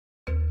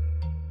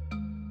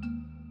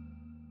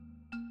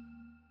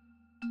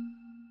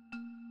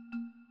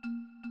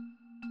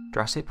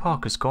Jurassic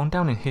Park has gone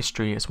down in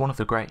history as one of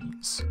the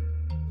greats.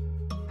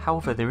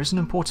 However, there is an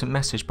important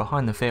message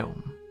behind the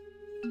film.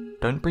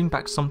 Don't bring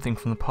back something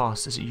from the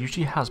past, as it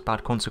usually has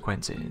bad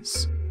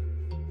consequences.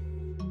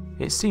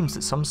 It seems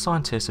that some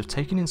scientists have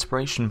taken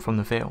inspiration from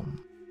the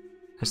film,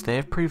 as they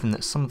have proven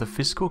that some of the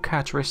physical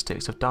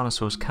characteristics of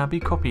dinosaurs can be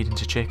copied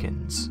into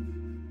chickens.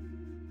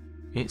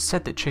 It's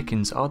said that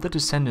chickens are the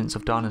descendants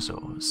of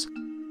dinosaurs,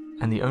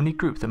 and the only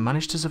group that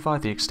managed to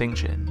survive the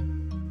extinction.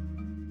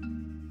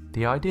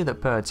 The idea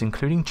that birds,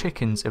 including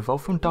chickens,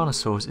 evolved from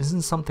dinosaurs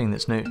isn't something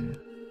that's new.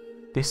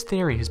 This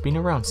theory has been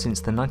around since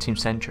the 19th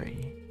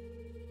century.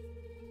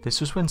 This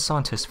was when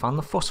scientists found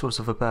the fossils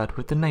of a bird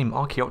with the name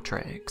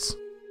Archaeopteryx.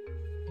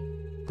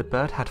 The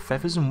bird had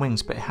feathers and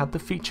wings, but it had the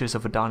features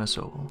of a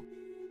dinosaur,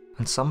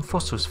 and some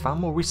fossils found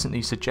more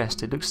recently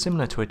suggest it looks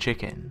similar to a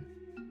chicken.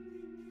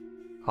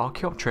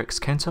 Archaeopteryx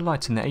came to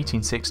light in the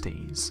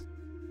 1860s,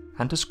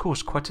 and has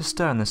caused quite a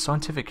stir in the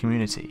scientific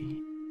community.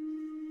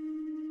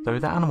 Though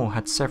the animal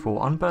had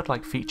several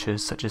unbird-like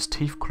features such as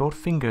teeth, clawed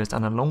fingers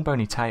and a long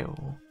bony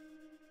tail,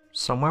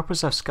 some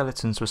well-preserved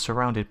skeletons were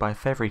surrounded by a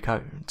feathery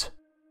coat.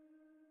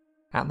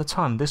 At the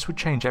time, this would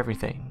change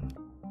everything.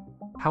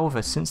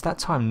 However, since that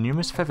time,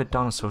 numerous feathered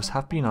dinosaurs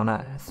have been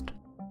unearthed.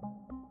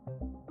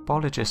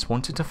 Biologists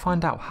wanted to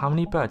find out how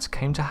many birds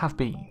came to have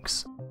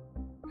beaks,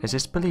 as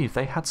it's believed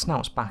they had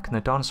snouts back in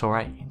the dinosaur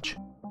age.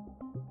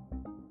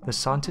 The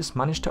scientists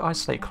managed to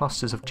isolate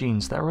clusters of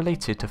genes that are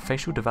related to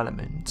facial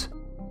development,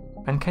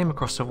 and came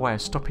across a way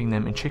of stopping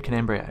them in chicken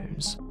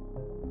embryos.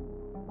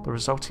 The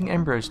resulting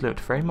embryos looked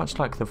very much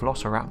like the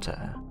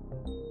Velociraptor,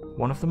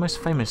 one of the most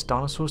famous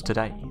dinosaurs to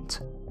date.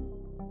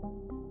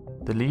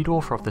 The lead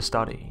author of the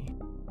study,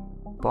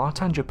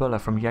 Bart Angebulla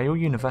from Yale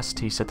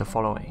University, said the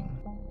following: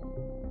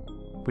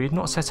 "We had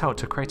not set out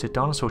to create a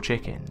dinosaur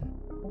chicken.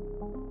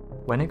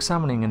 When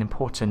examining an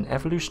important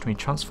evolutionary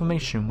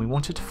transformation, we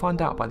wanted to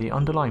find out about the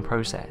underlying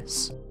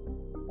process.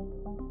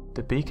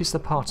 The beak is the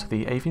part of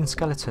the avian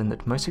skeleton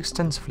that most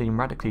extensively and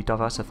radically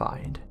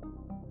diversified.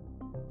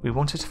 We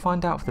wanted to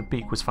find out if the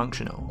beak was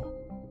functional.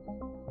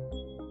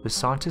 The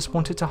scientists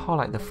wanted to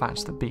highlight the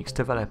fact that beaks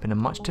develop in a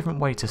much different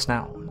way to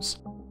snouts.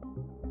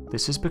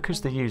 This is because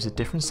they use a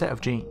different set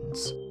of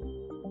genes.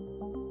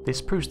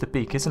 This proves the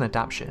beak is an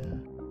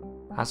adaptation,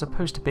 as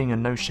opposed to being a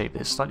nose shape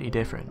that's slightly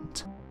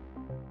different."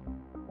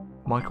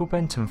 Michael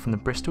Benton from the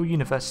Bristol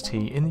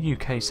University in the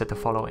UK said the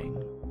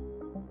following: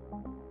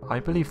 "I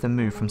believe the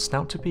move from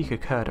snout to beak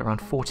occurred around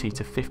 40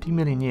 to 50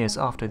 million years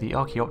after the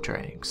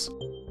Archaeopteryx.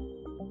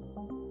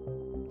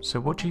 So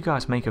what do you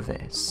guys make of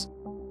this?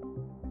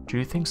 Do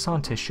you think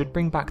scientists should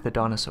bring back the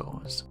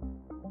dinosaurs?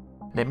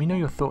 Let me know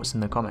your thoughts in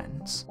the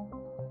comments."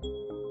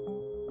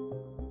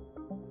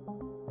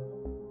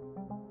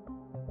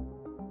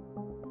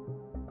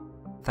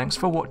 Thanks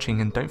for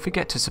watching, and don't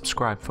forget to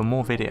subscribe for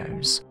more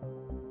videos.